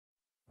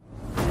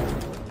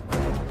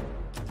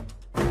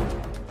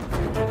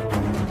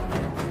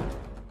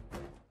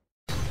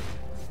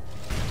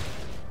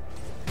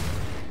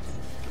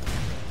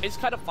It's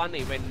kind of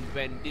funny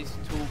when these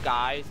two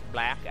guys,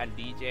 Black and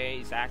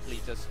DJ, is actually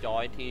just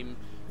join team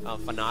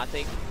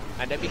Fnatic,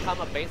 and they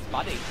become a best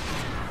buddy.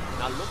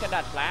 Now look at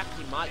that Black,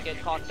 he might get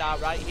caught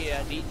down right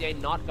here. DJ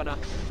not gonna,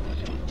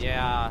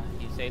 yeah,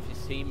 he saved his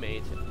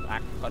teammate.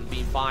 Black gonna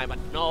be fine, but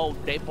no,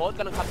 they both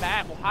gonna come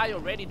back. Ohio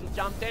ready to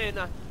jump in,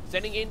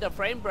 sending in the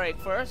frame break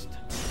first.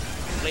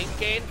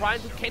 Blinken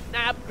trying to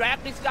kidnap,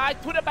 drag this guy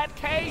to the bad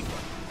cave.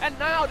 And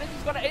now this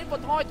is gonna end for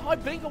Toy. Toy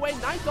blink away,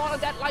 nice on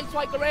that light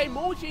strike array.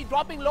 Mushi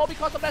dropping low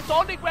because of that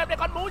sonic web. They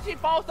got Mushi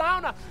falls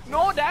down.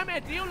 No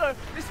damage dealer.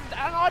 This is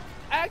not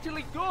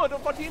actually good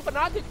for Team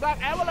Fnatic.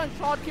 Black Avalanche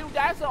shot kill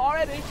Dazzler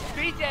already.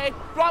 DJ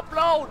drop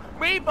low.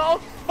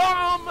 Meepo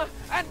bomb,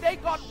 and they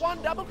got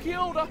one double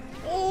kill.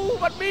 Oh,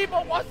 but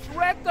Meepo was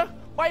wrecked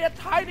by a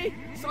Tiny.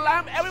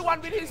 Slam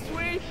everyone with his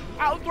 3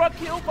 ultra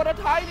kill for the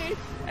Tiny.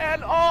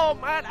 And oh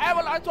man,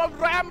 Avalanche on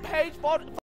Rampage for